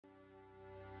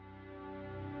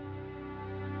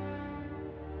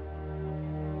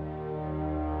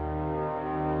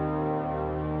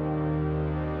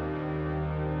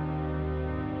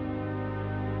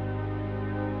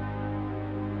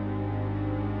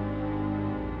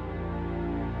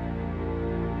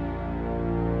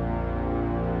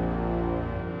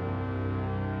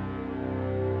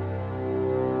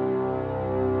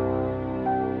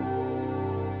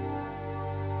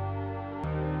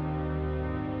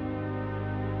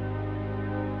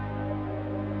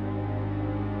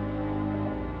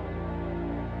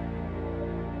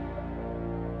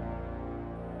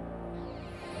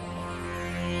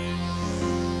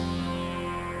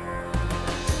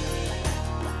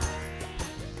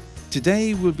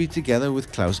Today we'll be together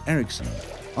with Claus Eriksen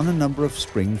on a number of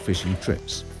spring fishing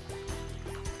trips.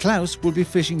 Claus will be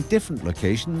fishing different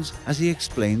locations as he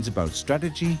explains about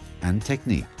strategy and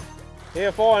technique.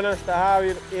 Her foran os, der har vi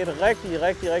et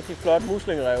rigtig flot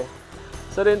muslingerev.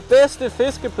 Så den bedste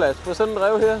fiskeplads på sådan en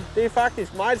rev her, det er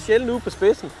faktisk meget sjældent ude på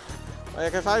spidsen. Og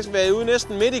jeg kan faktisk være ude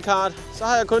næsten midt i karret. Så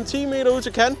har jeg kun 10 meter ud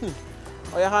til kanten.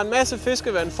 Og jeg har en masse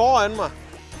fiskevand foran mig.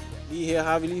 Lige her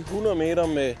har vi lige 100 meter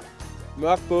med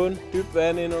mørk bund, dybt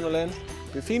vand ind under land.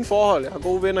 Det er fine forhold, jeg har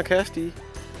gode vind at kaste i.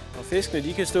 Og fiskene,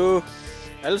 de kan stå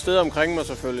alle steder omkring mig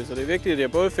selvfølgelig. Så det er vigtigt, at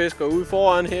jeg både fisker ude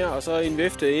foran her, og så en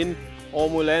vifte ind over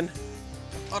mod land.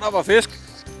 Og der var fisk.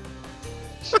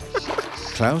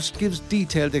 Claus gives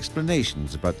detailed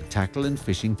explanations about the tackle and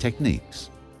fishing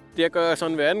techniques. Det jeg gør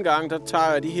sådan hver anden gang, der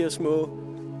tager jeg de her små,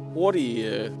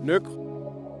 hurtige nyk.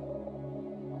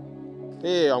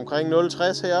 Det er omkring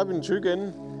 0,60 heroppe i den tykke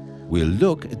ende. We'll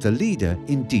look at the leader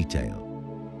in detail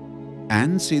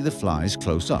and see the flies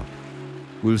close up.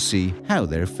 We'll see how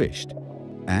they're fished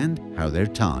and how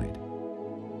they're tied.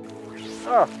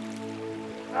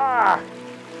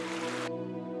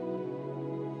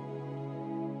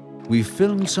 We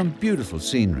filmed some beautiful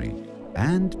scenery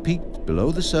and peeked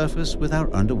below the surface with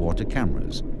our underwater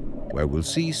cameras, where we'll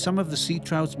see some of the sea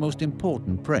trout's most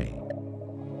important prey.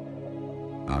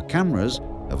 Our cameras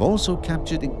have also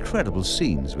captured incredible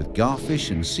scenes with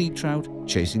garfish and sea trout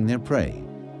chasing their prey.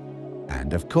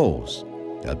 And of course,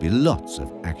 there'll be lots of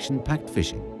action-packed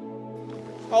fishing.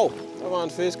 Der var en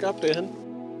fisk op derhen.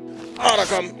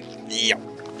 Der kom. Ja.